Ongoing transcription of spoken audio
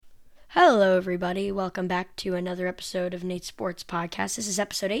Hello, everybody. Welcome back to another episode of Nate's Sports Podcast. This is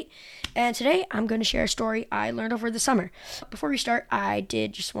episode 8, and today I'm going to share a story I learned over the summer. Before we start, I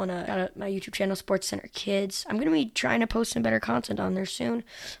did just want to shout out my YouTube channel, Sports Center Kids. I'm going to be trying to post some better content on there soon.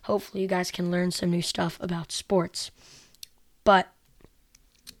 Hopefully, you guys can learn some new stuff about sports. But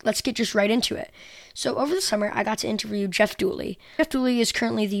let's get just right into it. So over the summer, I got to interview Jeff Dooley. Jeff Dooley is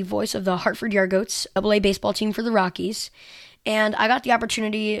currently the voice of the Hartford Yard Goats, AA baseball team for the Rockies. And I got the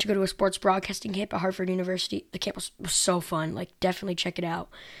opportunity to go to a sports broadcasting camp at Hartford University. The camp was so fun. Definitely check it out.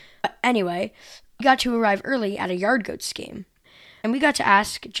 But anyway, we got to arrive early at a Yard Goats game. And we got to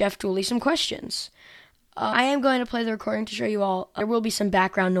ask Jeff Dooley some questions. I am going to play the recording to show you all. There will be some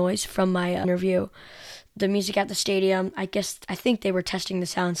background noise from my interview. The music at the stadium, I think they were testing the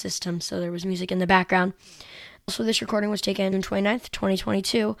sound system, so there was music in the background. Also, this recording was taken on 29th,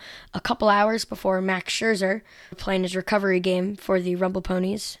 2022, a couple hours before Max Scherzer playing his recovery game for the Rumble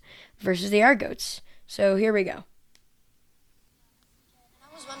Ponies versus the Yard Goats. So here we go.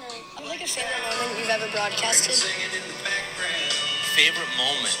 I was wondering, a favorite moment you've ever broadcasted? Favorite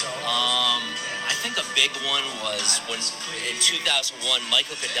moment? I think a big one was when in 2001,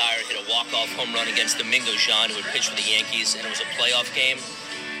 Michael Cuddyer hit a walk-off home run against Domingo Jean, who had pitched for the Yankees, and it was a playoff game.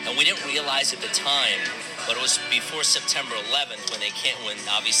 And we didn't realize at the time, but it was before September 11th when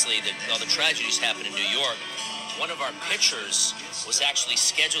obviously all the tragedies happened in New York. One of our pitchers was actually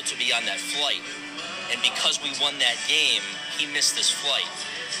scheduled to be on that flight. And because we won that game, he missed his flight.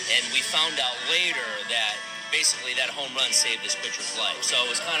 And we found out later that basically that home run saved this pitcher's life. So it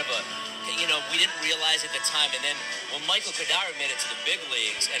was kind of we didn't realize at the time. And then when Michael Cuddyer made it to the big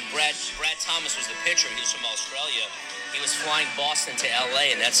leagues and Brad Thomas was the pitcher, he was from Australia, he was flying Boston to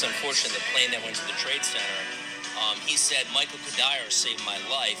L.A., and that's unfortunate, the plane that went to the Trade Center. He said, Michael Cuddyer saved my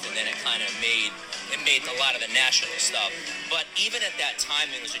life, and then it kind of made a lot of the national stuff. But even at that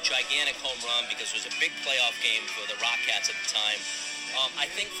time, it was a gigantic home run because it was a big playoff game for the Rockcats at the time. I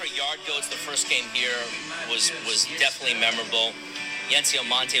think for Yard Goats, the first game here was definitely memorable. Yency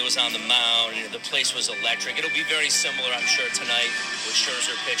Almonte was on the mound, and the place was electric. It'll be very similar, I'm sure, tonight with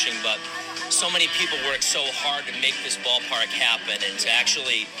Scherzer pitching, but so many people worked so hard to make this ballpark happen, and to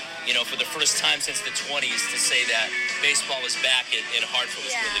actually, for the first time since the 20s, to say that baseball was back in Hartford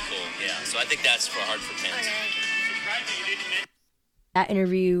was really cool. Yeah, so I think that's for Hartford fans. That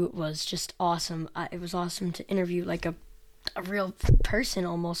interview was just awesome. It was awesome to interview a real person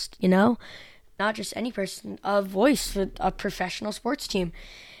almost, not just any person, a voice for a professional sports team.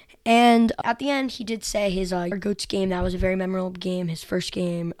 And at the end, he did say his Goats game, that was a very memorable game, his first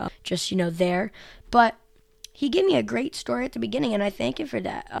game, there. But he gave me a great story at the beginning, and I thank him for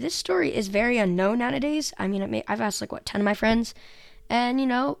that. This story is very unknown nowadays. I mean, I've asked 10 of my friends, and,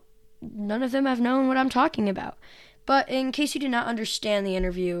 none of them have known what I'm talking about. But in case you did not understand the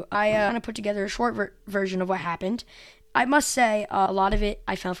interview, I kind of put together a short version of what happened. I must say, a lot of it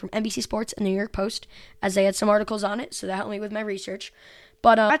I found from NBC Sports and the New York Post, as they had some articles on it, so that helped me with my research.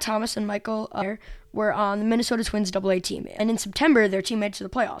 But Brad Thomas and Michael were on the Minnesota Twins AA team, and in September, their team made it to the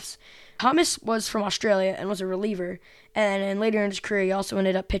playoffs. Thomas was from Australia and was a reliever, and later in his career, he also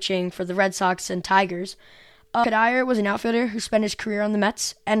ended up pitching for the Red Sox and Tigers. Cuddyer was an outfielder who spent his career on the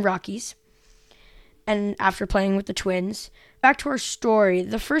Mets and Rockies, and after playing with the Twins. Back to our story,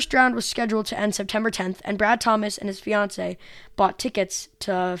 the first round was scheduled to end September 10th, and Brad Thomas and his fiancée bought tickets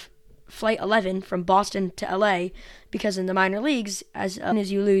to Flight 11 from Boston to LA, because in the minor leagues, as soon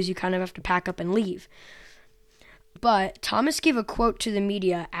as you lose, you kind of have to pack up and leave. But Thomas gave a quote to the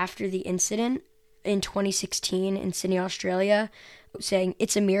media after the incident in 2016 in Sydney, Australia, saying,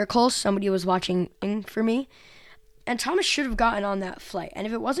 "It's a miracle somebody was watching for me." And Thomas should have gotten on that flight. And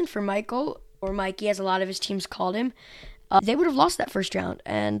if it wasn't for Michael, or Mikey, as a lot of his teams called him, they would have lost that first round.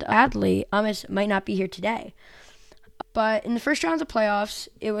 And sadly, Thomas might not be here today. But in the first round of the playoffs,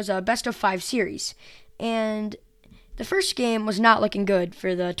 it was a best-of-5 series. And the first game was not looking good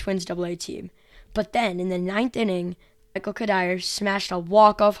for the Twins AA team. But then, in the 9th inning, Michael Cuddyer smashed a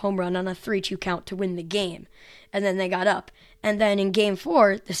walk-off home run on a 3-2 count to win the game. And then they got up. And then in Game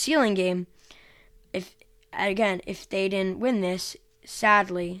 4, the sealing game, if they didn't win this,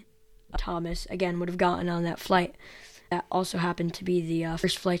 sadly, Thomas, again, would have gotten on that flight. That also happened to be the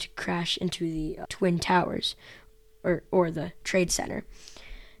first flight to crash into the Twin Towers, or the Trade Center.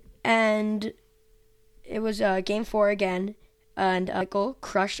 And it was Game 4 again, and Michael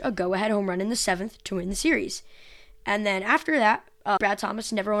crushed a go-ahead home run in the 7th to win the series. And then after that, Brad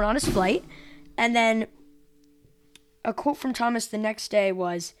Thomas never went on his flight. And then a quote from Thomas the next day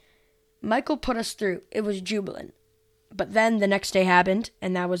was, "Michael put us through. It was jubilant." But then the next day happened,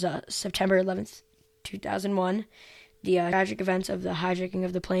 and that was September 11th, 2001. the tragic events of the hijacking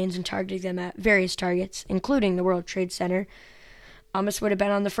of the planes and targeting them at various targets, including the World Trade Center. Thomas would have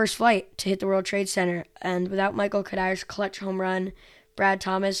been on the first flight to hit the World Trade Center, and without Michael Cuddyer's clutch home run, Brad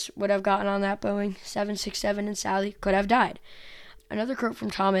Thomas would have gotten on that Boeing 767 and Sally could have died. Another quote from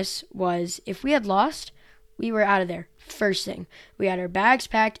Thomas was, "If we had lost, we were out of there. First thing. We had our bags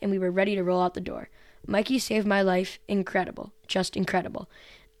packed and we were ready to roll out the door. Mikey saved my life. Incredible. Just incredible."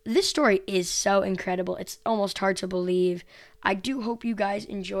 This story is so incredible. It's almost hard to believe. I do hope you guys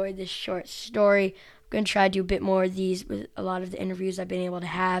enjoyed this short story. I'm going to try to do a bit more of these with a lot of the interviews I've been able to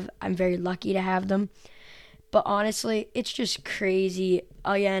have. I'm very lucky to have them. But honestly, it's just crazy.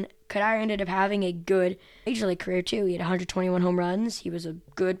 Again, Cuddyer ended up having a good Major League career too. He had 121 home runs. He was a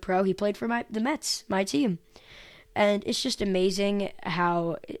good pro. He played for the Mets, my team. And it's just amazing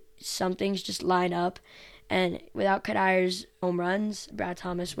how some things just line up. And without Cuddyer's home runs, Brad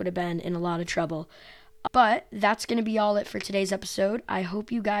Thomas would have been in a lot of trouble. But that's going to be all it for today's episode. I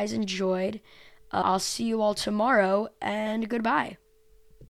hope you guys enjoyed. I'll see you all tomorrow, and goodbye.